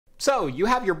So you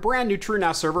have your brand new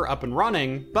TrueNAS server up and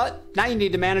running, but now you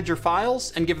need to manage your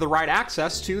files and give the right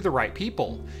access to the right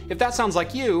people. If that sounds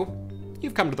like you,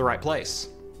 you've come to the right place.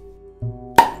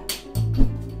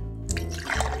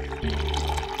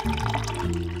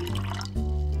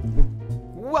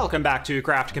 Welcome back to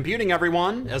Craft Computing,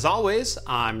 everyone. As always,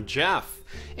 I'm Jeff.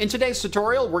 In today's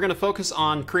tutorial, we're going to focus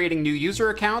on creating new user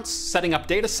accounts, setting up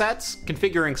data sets,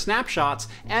 configuring snapshots,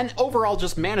 and overall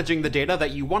just managing the data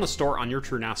that you want to store on your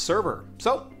TrueNAS server.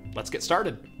 So, let's get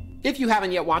started. If you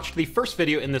haven't yet watched the first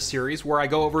video in this series where I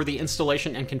go over the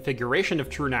installation and configuration of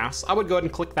TrueNAS, I would go ahead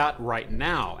and click that right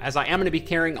now, as I am going to be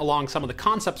carrying along some of the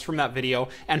concepts from that video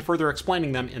and further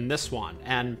explaining them in this one,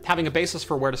 and having a basis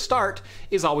for where to start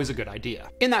is always a good idea.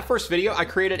 In that first video, I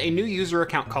created a new user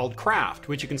account called Craft,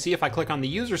 which you can see if I click on the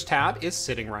Users tab is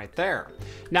sitting right there.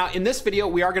 Now in this video,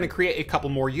 we are going to create a couple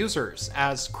more users,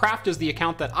 as Craft is the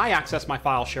account that I access my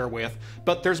file share with,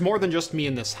 but there's more than just me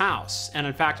in this house, and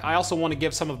in fact, I also want to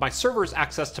give some of my servers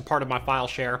access to part of my file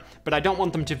share, but I don't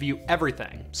want them to view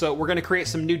everything. So we're going to create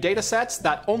some new data sets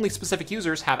that only specific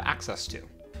users have access to.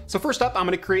 So first up, I'm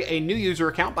going to create a new user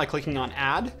account by clicking on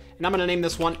Add, and I'm going to name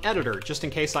this one Editor, just in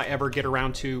case I ever get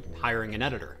around to hiring an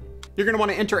editor. You're going to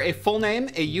want to enter a full name,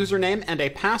 a username, and a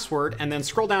password, and then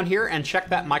scroll down here and check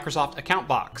that Microsoft account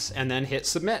box, and then hit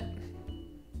Submit.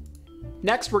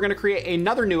 Next, we're going to create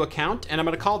another new account, and I'm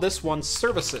going to call this one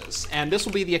Services, and this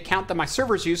will be the account that my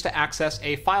servers use to access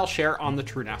a file share on the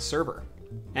TrueNAS server.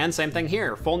 And same thing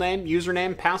here, full name,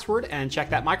 username, password, and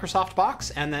check that Microsoft box,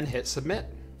 and then hit Submit.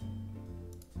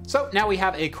 So now we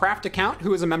have a Craft account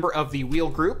who is a member of the Wheel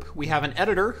group, we have an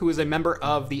editor who is a member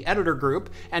of the Editor group,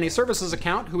 and a Services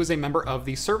account who is a member of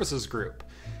the Services group.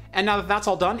 And now that that's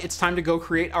all done, it's time to go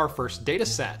create our first data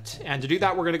set. And to do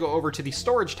that, we're going to go over to the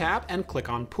Storage tab and click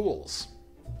on Pools.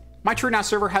 My TrueNAS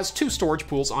server has two storage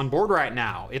pools on board right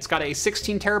now. It's got a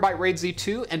 16 terabyte RAID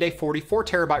Z2 and a 44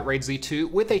 terabyte RAID Z2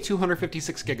 with a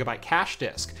 256 gigabyte cache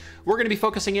disk. We're going to be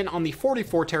focusing in on the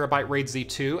 44 terabyte RAID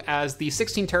Z2 as the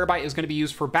 16 terabyte is going to be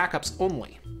used for backups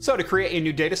only. So to create a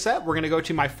new data set, we're going to go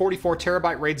to my 44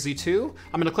 terabyte RAID Z2.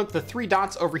 I'm going to click the three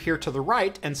dots over here to the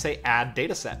right and say Add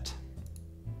Dataset.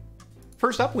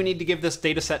 First up, we need to give this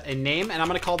dataset a name, and I'm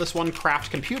going to call this one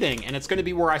Craft Computing, and it's going to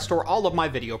be where I store all of my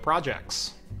video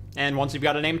projects. And once you've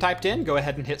got a name typed in, go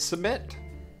ahead and hit Submit.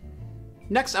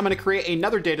 Next, I'm going to create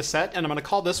another dataset, and I'm going to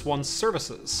call this one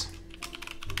Services.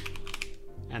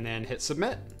 And then hit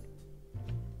Submit.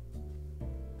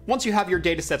 Once you have your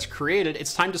datasets created,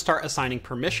 it's time to start assigning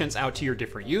permissions out to your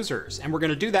different users, and we're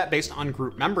going to do that based on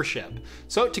group membership.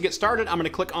 So to get started, I'm going to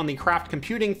click on the Craft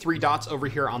Computing three dots over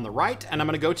here on the right, and I'm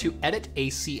going to go to Edit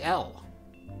ACL.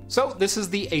 So this is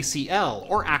the ACL,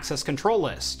 or Access Control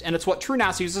List, and it's what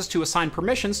TrueNAS uses to assign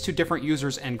permissions to different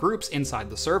users and groups inside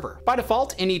the server. By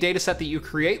default, any dataset that you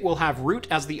create will have root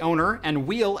as the owner and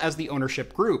wheel as the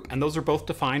ownership group, and those are both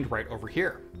defined right over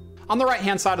here. On the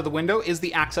right-hand side of the window is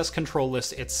the Access Control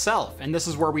List itself, and this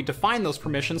is where we define those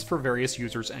permissions for various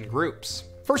users and groups.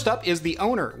 First up is the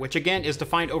owner, which again is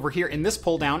defined over here in this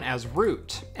pull down as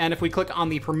root. And if we click on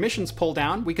the permissions pull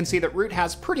down, we can see that root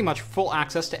has pretty much full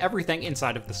access to everything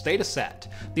inside of this data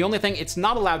set. The only thing it's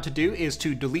not allowed to do is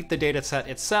to delete the data set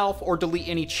itself or delete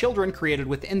any children created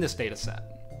within this data set.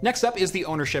 Next up is the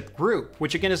ownership group,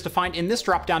 which again is defined in this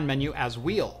drop-down menu as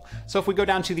wheel. So if we go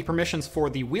down to the permissions for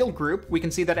the wheel group, we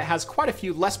can see that it has quite a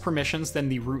few less permissions than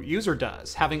the root user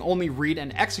does, having only read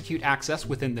and execute access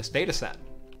within this data set.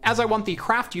 As I want the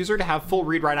Craft user to have full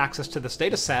read-write access to this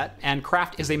data set, and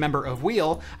Craft is a member of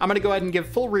Wheel, I'm going to go ahead and give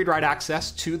full read-write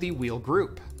access to the Wheel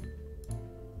group.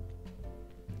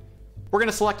 We're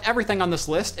going to select everything on this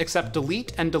list except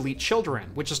delete and delete children,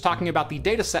 which is talking about the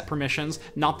dataset permissions,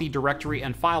 not the directory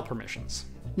and file permissions.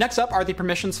 Next up are the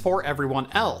permissions for everyone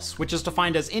else, which is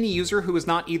defined as any user who is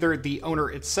not either the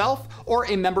owner itself or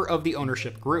a member of the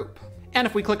ownership group. And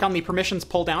if we click on the permissions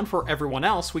pull down for everyone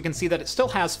else, we can see that it still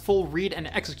has full read and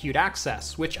execute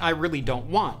access, which I really don't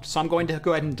want, so I'm going to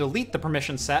go ahead and delete the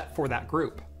permission set for that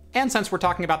group. And since we're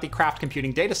talking about the Craft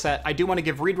Computing dataset, I do want to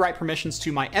give read-write permissions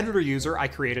to my editor user I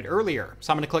created earlier,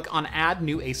 so I'm going to click on Add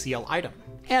New ACL Item.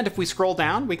 And if we scroll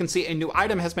down, we can see a new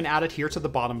item has been added here to the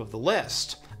bottom of the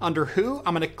list. Under Who,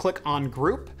 I'm going to click on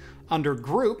Group. Under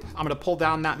Group, I'm going to pull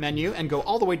down that menu and go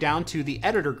all the way down to the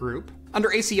Editor group. Under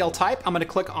ACL Type, I'm going to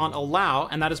click on Allow,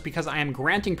 and that is because I am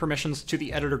granting permissions to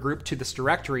the editor group to this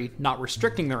directory, not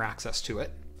restricting their access to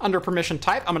it. Under Permission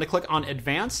Type, I'm going to click on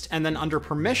Advanced, and then under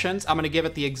Permissions, I'm going to give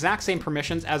it the exact same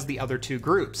permissions as the other two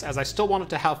groups, as I still want it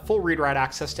to have full read-write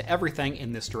access to everything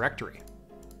in this directory.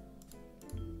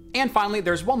 And finally,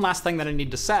 there's one last thing that I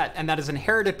need to set, and that is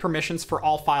inherited permissions for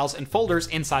all files and folders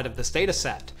inside of this data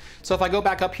set. So if I go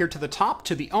back up here to the top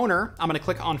to the owner, I'm going to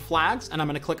click on flags and I'm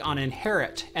going to click on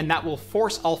inherit, and that will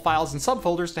force all files and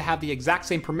subfolders to have the exact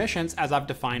same permissions as I've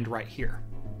defined right here.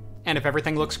 And if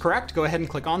everything looks correct, go ahead and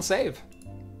click on save.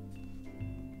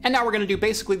 And now we're going to do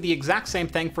basically the exact same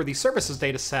thing for the services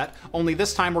data set, only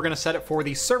this time we're going to set it for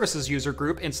the services user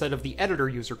group instead of the editor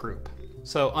user group.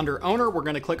 So under owner, we're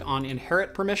going to click on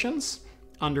inherit permissions.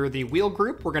 Under the wheel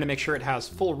group, we're going to make sure it has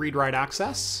full read-write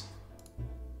access.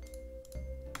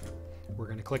 We're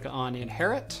going to click on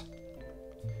inherit.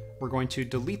 We're going to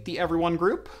delete the everyone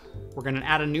group. We're going to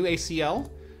add a new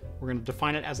ACL. We're going to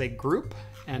define it as a group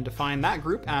and define that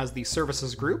group as the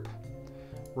services group.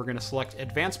 We're going to select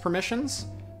advanced permissions.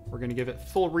 We're going to give it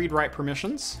full read-write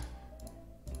permissions.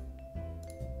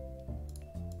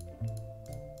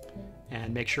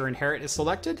 And make sure inherit is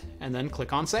selected, and then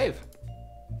click on save.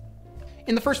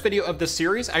 In the first video of this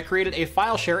series, I created a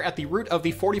file share at the root of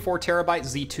the 44 terabyte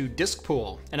Z2 disk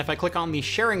pool. And if I click on the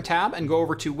sharing tab and go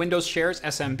over to Windows Shares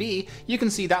SMB, you can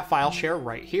see that file share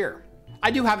right here.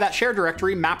 I do have that share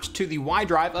directory mapped to the Y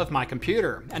drive of my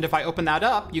computer. And if I open that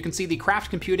up, you can see the craft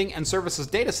computing and services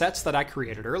datasets that I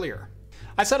created earlier.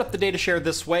 I set up the data share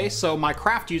this way so my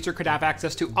craft user could have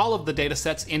access to all of the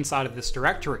datasets inside of this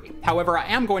directory. However, I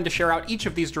am going to share out each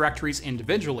of these directories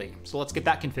individually, so let's get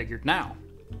that configured now.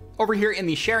 Over here in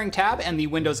the sharing tab and the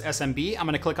Windows SMB, I'm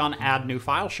going to click on add new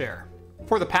file share.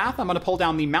 For the path, I'm going to pull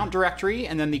down the mount directory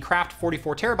and then the craft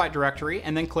 44 terabyte directory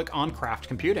and then click on craft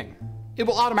computing. It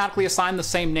will automatically assign the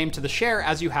same name to the share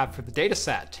as you have for the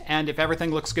dataset, and if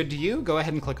everything looks good to you, go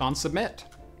ahead and click on submit.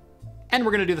 And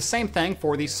we're going to do the same thing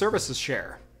for the services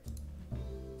share.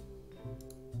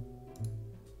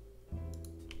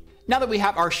 Now that we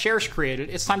have our shares created,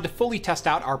 it's time to fully test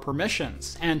out our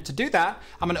permissions. And to do that,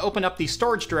 I'm going to open up the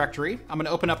storage directory, I'm going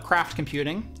to open up craft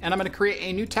computing, and I'm going to create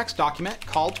a new text document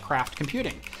called craft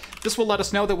computing. This will let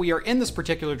us know that we are in this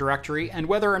particular directory and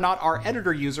whether or not our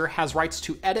editor user has rights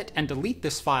to edit and delete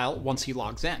this file once he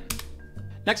logs in.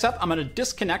 Next up, I'm going to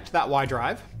disconnect that Y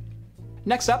drive.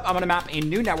 Next up, I'm going to map a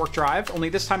new network drive, only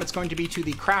this time it's going to be to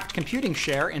the craft computing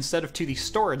share instead of to the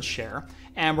storage share.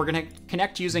 And we're going to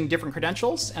connect using different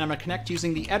credentials, and I'm going to connect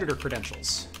using the editor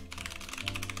credentials.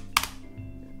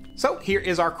 So here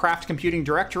is our craft computing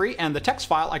directory and the text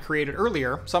file I created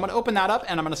earlier. So I'm going to open that up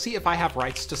and I'm going to see if I have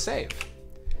rights to save.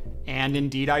 And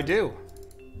indeed I do.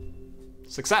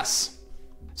 Success.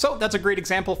 So that's a great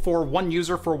example for one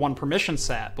user for one permission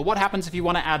set, but what happens if you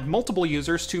want to add multiple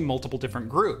users to multiple different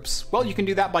groups? Well, you can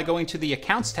do that by going to the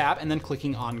Accounts tab and then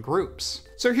clicking on Groups.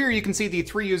 So here you can see the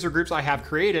 3 user groups I have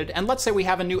created, and let's say we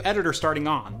have a new editor starting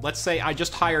on. Let's say I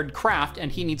just hired Craft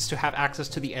and he needs to have access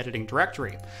to the editing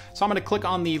directory. So I'm going to click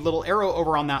on the little arrow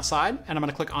over on that side, and I'm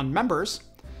going to click on Members,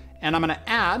 and I'm going to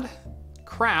add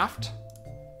Craft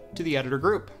to the editor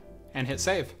group and hit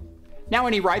save. Now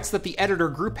any rights that the editor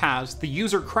group has, the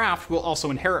user craft will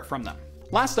also inherit from them.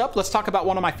 Last up, let's talk about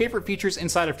one of my favorite features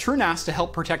inside of TrueNAS to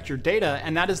help protect your data,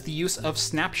 and that is the use of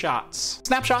snapshots.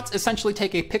 Snapshots essentially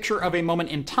take a picture of a moment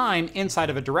in time inside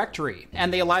of a directory,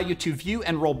 and they allow you to view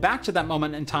and roll back to that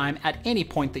moment in time at any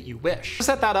point that you wish. To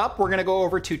set that up, we're going to go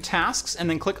over to Tasks and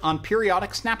then click on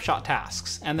Periodic Snapshot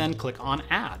Tasks, and then click on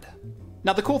Add.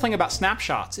 Now the cool thing about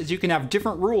snapshots is you can have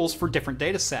different rules for different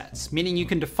data sets, meaning you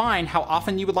can define how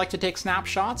often you would like to take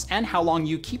snapshots and how long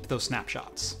you keep those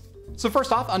snapshots. So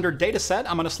first off, under Dataset,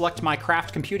 I'm going to select my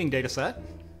Craft Computing dataset.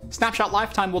 Snapshot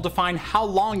Lifetime will define how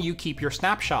long you keep your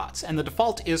snapshots, and the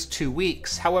default is 2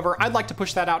 weeks. However, I'd like to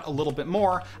push that out a little bit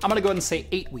more. I'm going to go ahead and say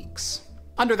 8 weeks.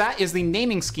 Under that is the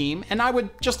naming scheme, and I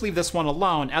would just leave this one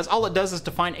alone, as all it does is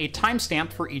define a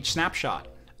timestamp for each snapshot.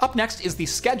 Up next is the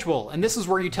schedule, and this is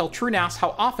where you tell TrueNAS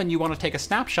how often you want to take a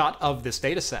snapshot of this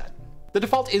dataset. The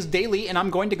default is daily, and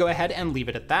I'm going to go ahead and leave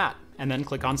it at that, and then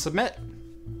click on Submit.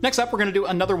 Next up, we're going to do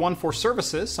another one for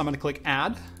services, so I'm going to click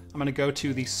Add. I'm going to go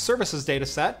to the services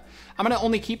dataset. I'm going to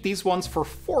only keep these ones for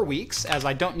 4 weeks, as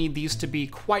I don't need these to be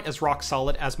quite as rock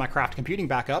solid as my craft computing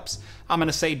backups. I'm going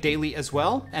to say daily as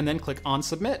well, and then click on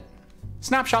Submit.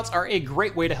 Snapshots are a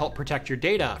great way to help protect your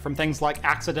data, from things like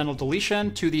accidental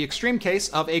deletion to the extreme case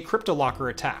of a CryptoLocker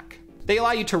attack. They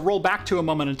allow you to roll back to a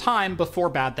moment in time before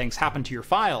bad things happen to your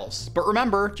files. But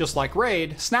remember, just like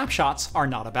RAID, snapshots are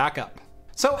not a backup.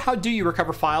 So how do you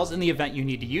recover files in the event you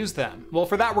need to use them? Well,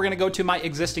 for that we're going to go to my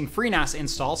existing FreeNAS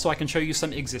install so I can show you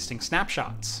some existing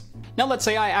snapshots. Now let's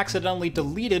say I accidentally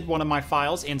deleted one of my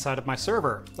files inside of my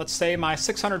server. Let's say my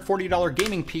 $640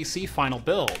 gaming PC final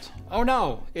build. Oh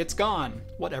no, it's gone.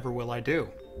 Whatever will I do?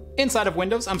 Inside of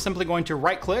Windows, I'm simply going to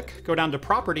right-click, go down to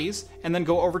Properties, and then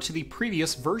go over to the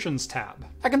Previous Versions tab.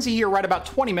 I can see here right about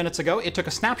 20 minutes ago, it took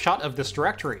a snapshot of this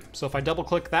directory. So if I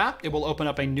double-click that, it will open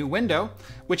up a new window,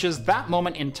 which is that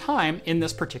moment in time in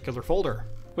this particular folder.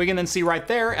 We can then see right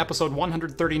there, episode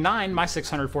 139, my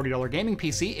 $640 gaming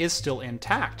PC, is still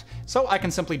intact. So I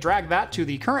can simply drag that to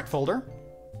the current folder,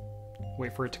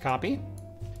 wait for it to copy,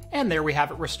 and there we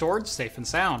have it restored, safe and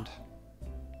sound.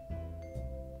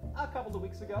 A couple of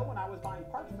weeks ago, when I was buying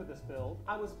parts for this build,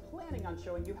 I was planning on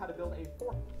showing you how to build a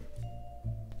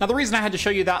Now the reason I had to show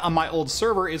you that on my old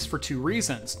server is for two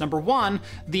reasons. Number one,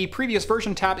 the previous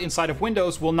version tab inside of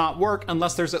Windows will not work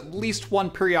unless there's at least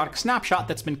one periodic snapshot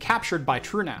that's been captured by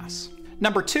TrueNAS.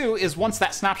 Number two is once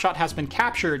that snapshot has been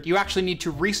captured, you actually need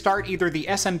to restart either the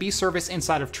SMB service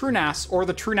inside of TrueNAS or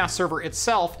the TrueNAS server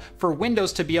itself for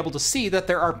Windows to be able to see that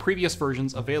there are previous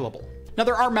versions available. Now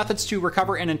there are methods to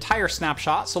recover an entire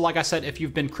snapshot, so like I said, if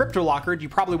you've been cryptolockered, you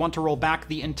probably want to roll back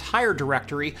the entire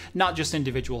directory, not just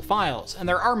individual files. And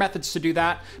there are methods to do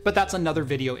that, but that's another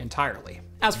video entirely.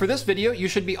 As for this video, you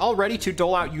should be all ready to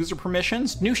dole out user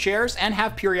permissions, new shares, and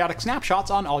have periodic snapshots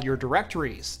on all your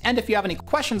directories. And if you have any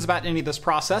questions about any of this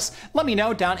process, let me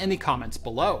know down in the comments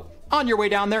below. On your way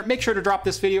down there, make sure to drop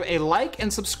this video a like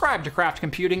and subscribe to Craft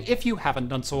Computing if you haven't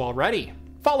done so already.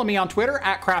 Follow me on Twitter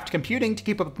at Craft Computing to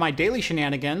keep up with my daily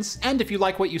shenanigans, and if you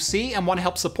like what you see and want to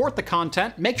help support the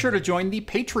content, make sure to join the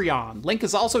Patreon. Link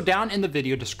is also down in the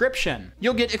video description.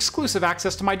 You'll get exclusive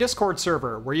access to my Discord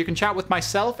server, where you can chat with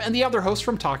myself and the other hosts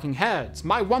from Talking Heads,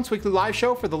 my once-weekly live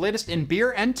show for the latest in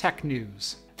beer and tech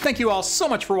news. Thank you all so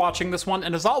much for watching this one,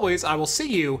 and as always, I will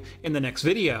see you in the next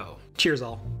video. Cheers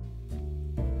all.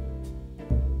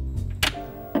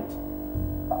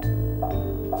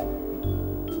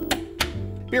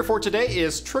 Beer for today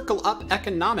is Trickle Up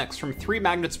Economics from Three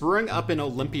Magnets Brewing up in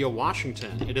Olympia,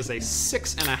 Washington. It is a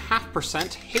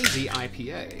 6.5% hazy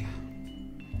IPA.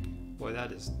 Boy,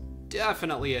 that is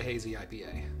definitely a hazy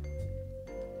IPA.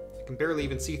 I can barely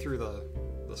even see through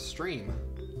the stream.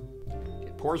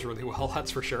 It pours really well, that's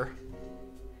for sure.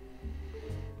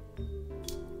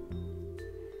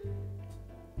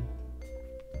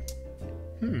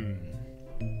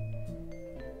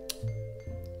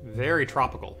 Very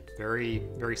tropical. Very,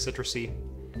 very citrusy.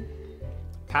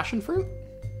 Passion fruit?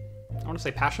 I want to say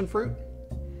passion fruit.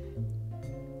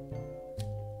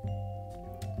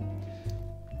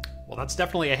 Well, that's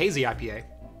definitely a hazy IPA.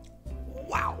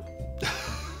 Wow.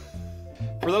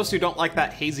 For those who don't like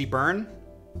that hazy burn,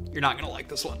 you're not going to like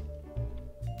this one.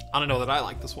 I don't know that I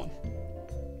like this one.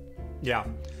 Yeah.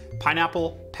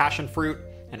 Pineapple, passion fruit,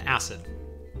 and acid.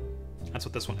 That's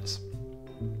what this one is.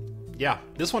 Yeah,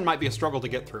 this one might be a struggle to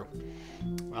get through.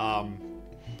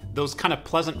 Those kind of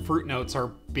pleasant fruit notes are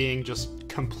being just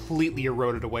completely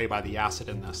eroded away by the acid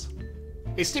in this.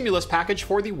 A stimulus package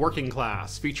for the working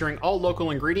class, featuring all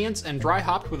local ingredients and dry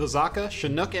hopped with Azacca,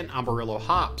 Chinook, and Amarillo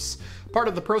hops. Part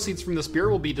of the proceeds from this beer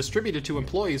will be distributed to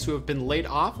employees who have been laid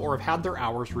off or have had their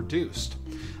hours reduced.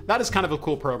 That is kind of a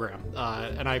cool program,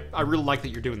 and I really like that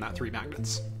you're doing that, Three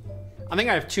Magnets. I think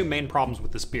I have two main problems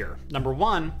with this beer. Number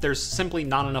one, there's simply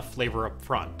not enough flavor up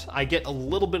front. I get a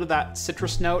little bit of that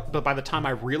citrus note, but by the time I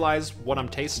realize what I'm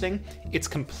tasting, it's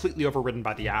completely overridden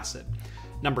by the acid.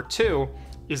 Number two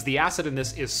is the acid in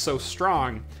this is so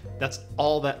strong, that's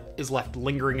all that is left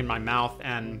lingering in my mouth,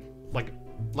 and like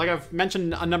I've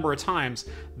mentioned a number of times,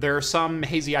 there are some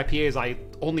hazy IPAs I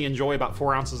only enjoy about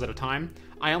 4 ounces at a time.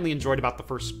 I only enjoyed about the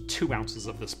first 2 ounces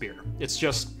of this beer. It's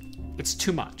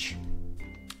too much.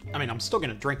 I mean, I'm still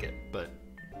gonna drink it, but...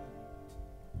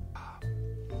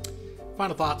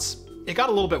 Final thoughts. It got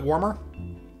a little bit warmer,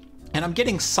 and I'm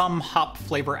getting some hop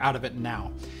flavor out of it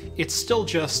now. It's still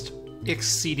just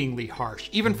exceedingly harsh.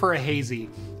 Even for a hazy,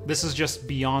 this is just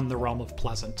beyond the realm of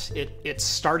pleasant. It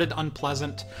started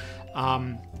unpleasant.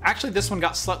 Actually, this one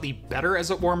got slightly better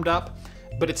as it warmed up,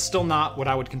 but it's still not what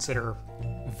I would consider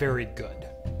very good.